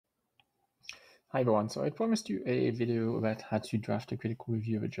Hi everyone, so I promised you a video about how to draft a critical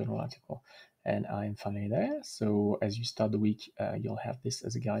review of a journal article, and I'm finally there. So as you start the week, you'll have this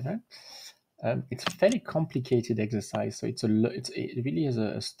as a guideline. It's a fairly complicated exercise, so it really is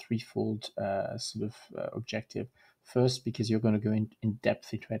a threefold objective. First, because you're going to go in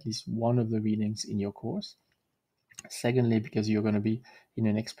depth into at least one of the readings in your course. Secondly, because you're going to be in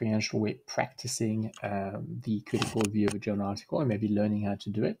an experiential way practicing the critical review of a journal article and maybe learning how to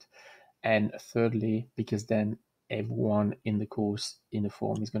do it. And thirdly, because then everyone in the course in the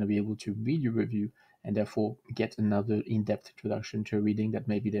forum is going to be able to read your review and therefore get another in-depth introduction to a reading that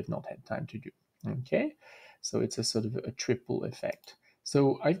maybe they've not had time to do. Okay, so it's a sort of a triple effect.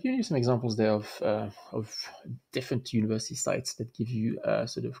 So I've given you some examples there of different university sites that give you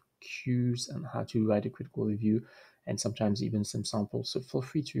sort of cues on how to write a critical review, and sometimes even some samples. So feel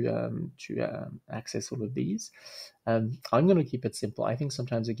free to access all of these. I'm going to keep it simple. I think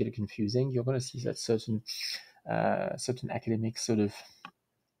sometimes they get confusing. You're going to see that certain academics sort of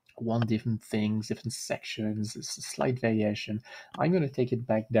want different things, different sections, a slight variation. I'm going to take it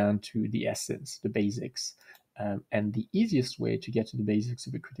back down to the essence, the basics. And the easiest way to get to the basics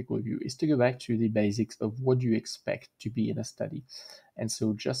of a critical review is to go back to the basics of what you expect to be in a study. And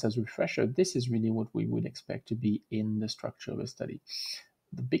so just as a refresher, this is really what we would expect to be in the structure of a study.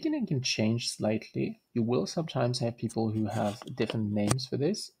 The beginning can change slightly. You will sometimes have people who have different names for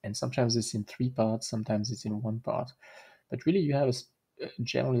this, and sometimes it's in 3 parts, sometimes it's in 1 part. But really, you have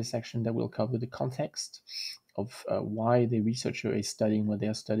generally a section that will cover the context of why the researcher is studying what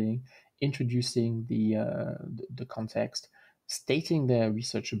they're studying, introducing the context, stating their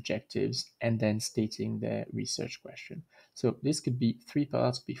research objectives, and then stating their research question. So this could be 3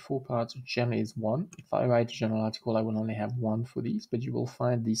 parts, be 4 parts, generally is 1. If I write a journal article, I will only have 1 for these, but you will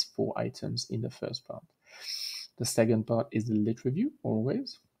find these 4 items in the first part. The second part is the lit review,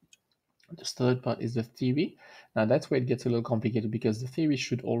 always. The third part is the theory. Now that's where it gets a little complicated because the theory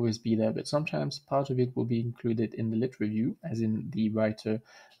should always be there, but sometimes part of it will be included in the lit review, as in the writer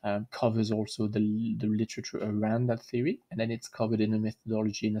covers also the literature around that theory, and then it's covered in a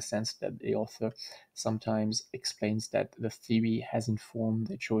methodology in a sense that the author sometimes explains that the theory has informed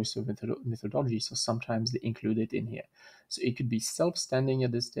the choice of methodology, so sometimes they include it in here. So it could be self-standing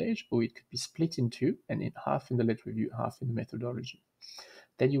at this stage, or it could be split in 2, and in half in the lit review, half in the methodology.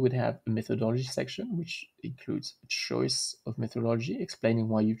 Then you would have a methodology section, which includes a choice of methodology, explaining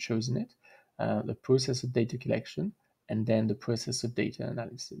why you've chosen it, the process of data collection, and then the process of data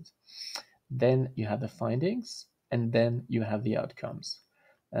analysis. Then you have the findings, and then you have the outcomes.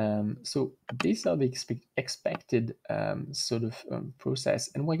 So these are the expected process,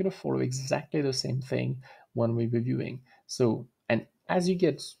 and we're going to follow exactly the same thing when we're reviewing. So, and as you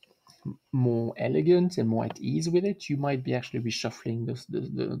get more elegant and more at ease with it, you might be actually reshuffling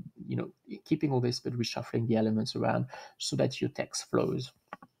keeping all this, but reshuffling the elements around so that your text flows.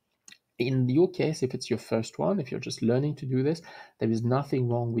 In your case, if it's your first one, if you're just learning to do this, there is nothing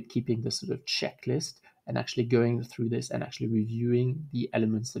wrong with keeping the sort of checklist and actually going through this and actually reviewing the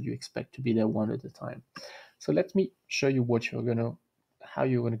elements that you expect to be there one at a time. So let me show you how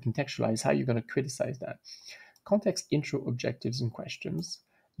you're going to contextualize, how you're going to criticize that. Context, intro, objectives, and questions.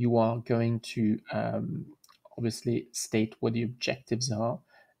 You are going to obviously state what the objectives are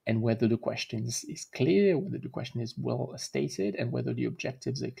and whether the question is clear, whether the question is well stated, and whether the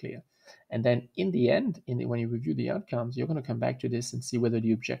objectives are clear. And then in the end, when you review the outcomes, you're going to come back to this and see whether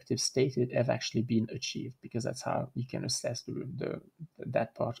the objectives stated have actually been achieved, because that's how you can assess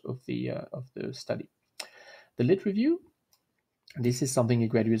that part of the study. The lit review. This is something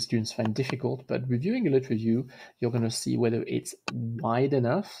graduate students find difficult, but reviewing a lit review, you're going to see whether it's wide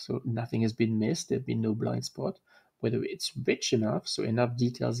enough, so nothing has been missed, there's been no blind spot, whether it's rich enough, so enough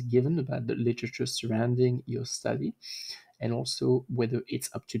details given about the literature surrounding your study, and also whether it's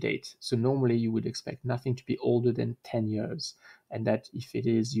up to date. So normally you would expect nothing to be older than 10 years, and that if it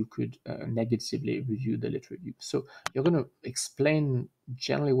is, you could negatively review the lit review. So you're going to explain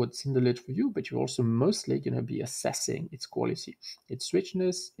generally what's in the lit review, but you're also mostly going to be assessing its quality, its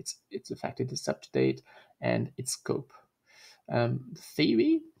richness, its the fact that it's up to date, and its scope.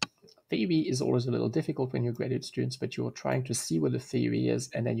 Theory is always a little difficult when you're graduate students, but you're trying to see what the theory is,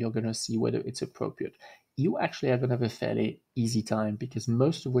 and then you're going to see whether it's appropriate. You actually are going to have a fairly easy time because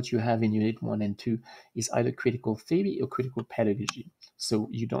most of what you have in Unit 1 and 2 is either critical theory or critical pedagogy. So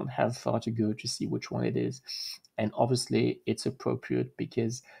you don't have far to go to see which one it is. And obviously, it's appropriate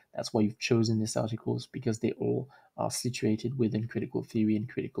because that's why you've chosen these articles, because they all are situated within critical theory and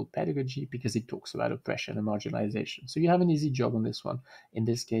critical pedagogy, because it talks about oppression and marginalization. So you have an easy job on this one in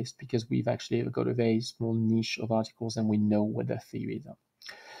this case, because we've actually got a very small niche of articles and we know what their theories are.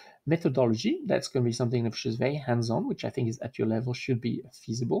 Methodology, that's going to be something which is very hands-on, which I think is at your level should be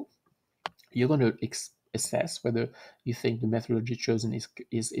feasible. You're going to assess whether you think the methodology chosen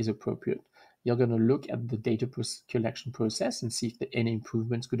is appropriate. You're going to look at the data collection process and see if any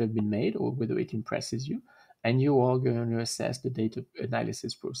improvements could have been made or whether it impresses you. And you are going to assess the data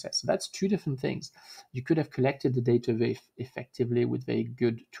analysis process. So that's two different things. You could have collected the data very effectively with very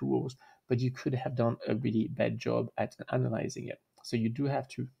good tools, but you could have done a really bad job at analyzing it. So you do have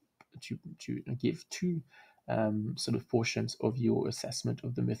to give two sort of portions of your assessment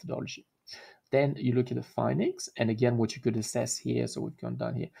of the methodology. Then you look at the findings, and again, what you could assess here, so we've gone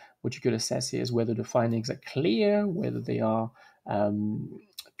down here, what you could assess here is whether the findings are clear, whether they are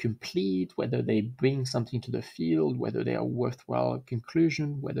complete, whether they bring something to the field, whether they are worthwhile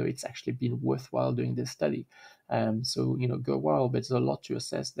conclusion, whether it's actually been worthwhile doing this study. So, go well, but there's a lot to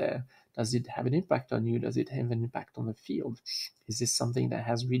assess there. Does it have an impact on you? Does it have an impact on the field? Is this something that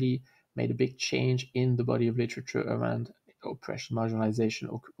has really made a big change in the body of literature around oppression, marginalization,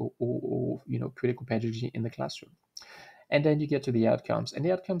 or critical pedagogy in the classroom? And then you get to the outcomes, and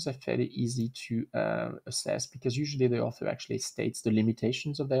the outcomes are fairly easy to assess because usually the author actually states the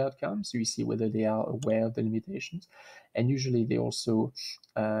limitations of the outcomes. So you see whether they are aware of the limitations, and usually they also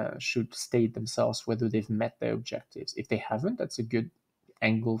should state themselves whether they've met their objectives. If they haven't, that's a good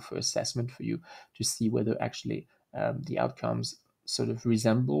angle for assessment for you to see whether actually the outcomes sort of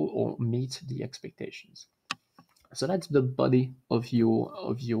resemble or meet the expectations. So that's the body of your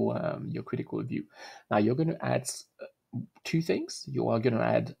critical review. Now you're going to add two things. You are going to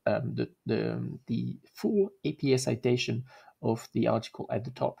add the full APA citation of the article at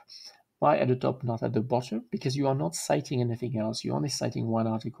the top. Why at the top, not at the bottom? Because you are not citing anything else. You're only citing one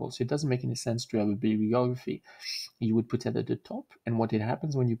article, so it doesn't make any sense to have a bibliography. You would put it at the top, and what it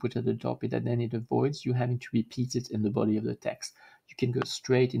happens when you put it at the top is that then it avoids you having to repeat it in the body of the text. You can go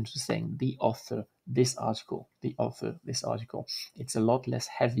straight into saying the author, this article, the author, this article. It's a lot less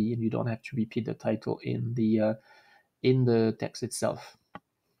heavy, and you don't have to repeat the title in the text itself.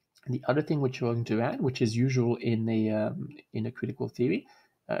 The other thing which you're going to add, which is usual in a critical theory,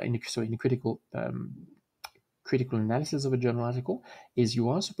 in a critical analysis of a journal article, is you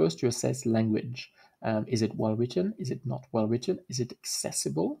are supposed to assess language. Is it well written? Is it not well written? Is it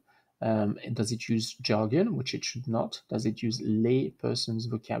accessible? Does it use jargon, which it should not? Does it use lay person's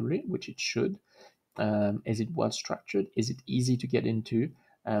vocabulary, which it should? Is it well structured? Is it easy to get into?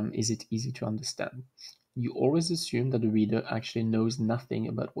 Is it easy to understand? You always assume that the reader actually knows nothing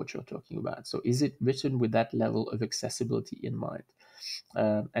about what you're talking about. So is it written with that level of accessibility in mind?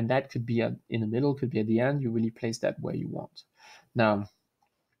 And that could be in the middle, could be at the end. You really place that where you want. Now,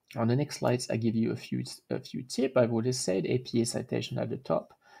 on the next slides, I give you a few tips. I've already said APA citation at the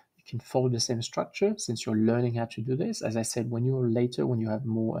top. You can follow the same structure since you're learning how to do this. As I said, when you have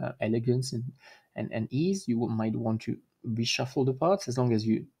more elegance and ease, you might want to reshuffle the parts as long as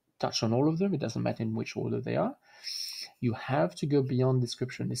you touch on all of them. It doesn't matter in which order they are. You have to go beyond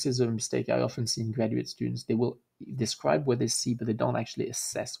description. This is a mistake I often see in graduate students. They will describe what they see, but they don't actually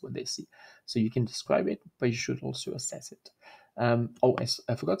assess what they see. So you can describe it, but you should also assess it.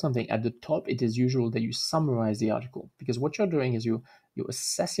 I forgot something. At the top, it is usual that you summarize the article, because what you're doing is you're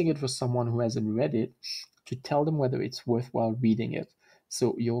assessing it for someone who hasn't read it to tell them whether it's worthwhile reading it.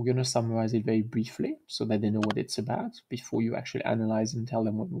 So you're going to summarize it very briefly so that they know what it's about before you actually analyze and tell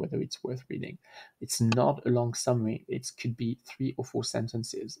them whether it's worth reading. It's not a long summary. It could be 3 or 4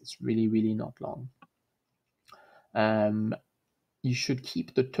 sentences. It's really, really not long. You should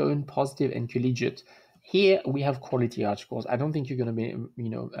keep the tone positive and collegiate. Here we have quality articles. I don't think you're going to be,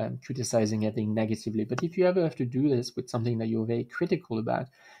 criticizing anything negatively. But if you ever have to do this with something that you're very critical about,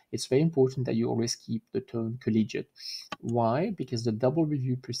 it's very important that you always keep the tone collegiate. Why? Because the double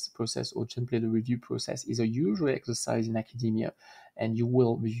review process, or simply the review process, is a usual exercise in academia, and you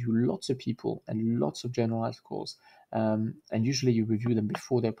will review lots of people and lots of journal articles. And usually you review them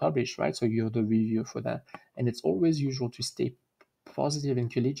before they're published, right? So you're the reviewer for that. And it's always usual to stay positive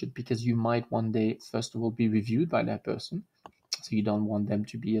and collegiate because you might one day, first of all, be reviewed by that person. So you don't want them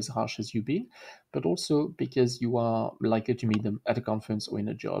to be as harsh as you've been, but also because you are likely to meet them at a conference or in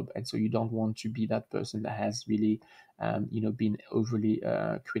a job. And so you don't want to be that person that has really, been overly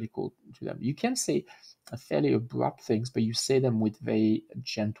critical to them. You can say fairly abrupt things, but you say them with very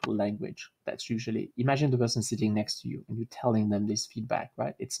gentle language. That's usually, imagine the person sitting next to you and you're telling them this feedback,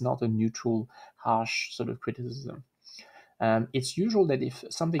 right? It's not a neutral, harsh sort of criticism. It's usual that if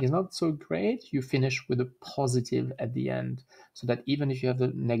something is not so great, you finish with a positive at the end, so that even if you have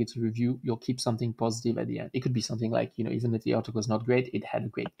the negative review, you'll keep something positive at the end. It could be something like, even if the article is not great, it had a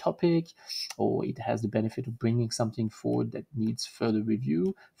great topic, or it has the benefit of bringing something forward that needs further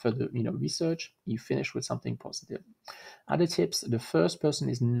review, further research. You finish with something positive. Other tips: the first person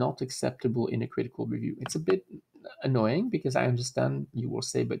is not acceptable in a critical review. It's a bit annoying because I understand you will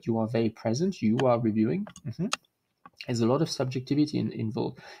say, but you are very present, you are reviewing. There's a lot of subjectivity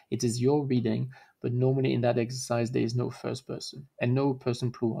involved. It is your reading, but normally in that exercise, there is no first person and no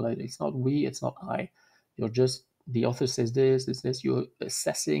person plural. It's not we, it's not I. You're just, the author says this. You're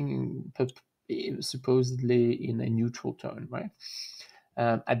assessing supposedly in a neutral tone, right?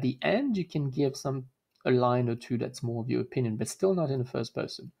 At the end, you can give a line or two that's more of your opinion, but still not in the first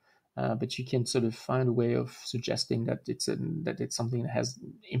person. But you can sort of find a way of suggesting that it's something that has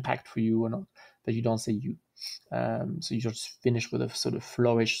impact for you or not, but you don't say you. So you just finish with a sort of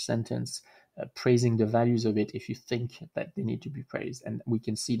flourish sentence, praising the values of it if you think that they need to be praised, and we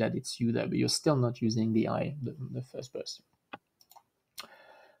can see that it's you there, but you're still not using the I, the first person.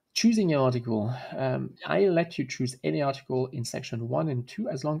 Choosing your article. I let you choose any article in section 1 and 2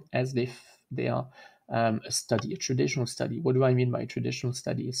 as long as they are a study, a traditional study. What do I mean by traditional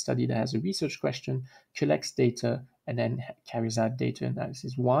study? A study that has a research question, collects data, and then carries out data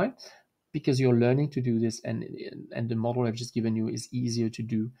analysis. Why? Because you're learning to do this, and the model I've just given you is easier to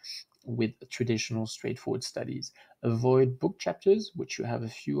do with traditional straightforward studies. Avoid book chapters, which you have a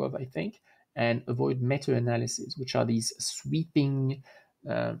few of, I think, and avoid meta-analysis, which are these sweeping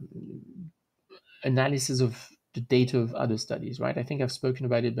analysis of the data of other studies, right? I think I've spoken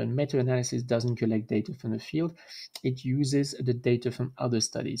about it, but meta-analysis doesn't collect data from the field. It uses the data from other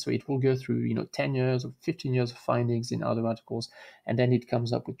studies. So it will go through, 10 years or 15 years of findings in other articles, and then it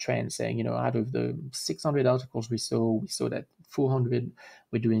comes up with trends saying, out of the 600 articles we saw that 400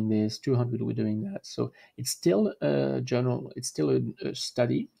 were doing this, 200 were doing that. So it's still a journal, it's still a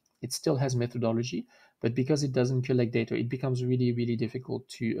study, it still has methodology, but because it doesn't collect data, it becomes really, really difficult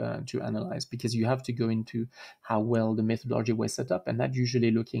to analyze, because you have to go into how well the methodology was set up, and that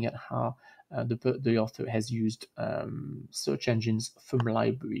usually looking at how the author has used search engines from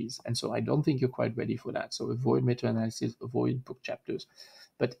libraries. And so I don't think you're quite ready for that. So avoid meta-analysis, avoid book chapters,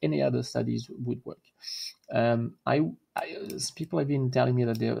 but any other studies would work. People have been telling me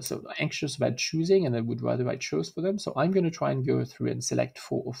that they're so anxious about choosing, and I would rather I chose for them. So I'm going to try and go through and select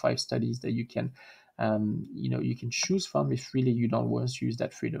 4 or 5 studies that you can you can choose from if really you don't want to use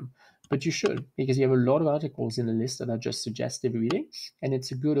that freedom. But you should, because you have a lot of articles in the list that are just suggestive reading, and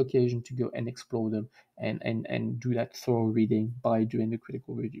it's a good occasion to go and explore them and do that thorough reading by doing the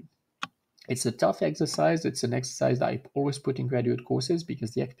critical review. It's a tough exercise. It's an exercise that I always put in graduate courses,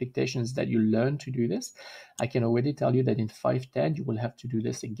 because the expectation is that you learn to do this. I can already tell you that in 510 you will have to do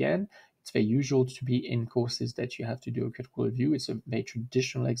this again. It's very usual to be in courses that you have to do a critical review. It's a very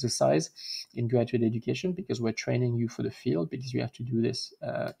traditional exercise in graduate education, because we're training you for the field, because you have to do this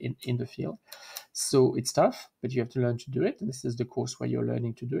in the field. So it's tough, but you have to learn to do it. And this is the course where you're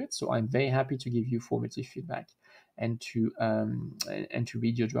learning to do it. So I'm very happy to give you formative feedback and to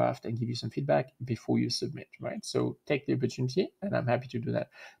read your draft and give you some feedback before you submit, right? So take the opportunity, and I'm happy to do that.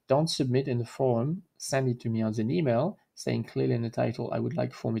 Don't submit in the forum. Send it to me as an email saying clearly in the title, I would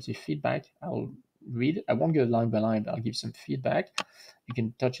like formative feedback. I'll read it. I won't go line by line, but I'll give some feedback. You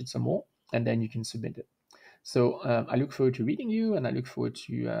can touch it some more, and then you can submit it. So I look forward to reading you, and I look forward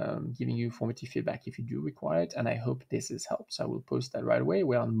to giving you formative feedback if you do require it. And I hope this has helped. So I will post that right away.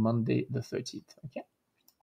 We're on Monday the 13th. Okay.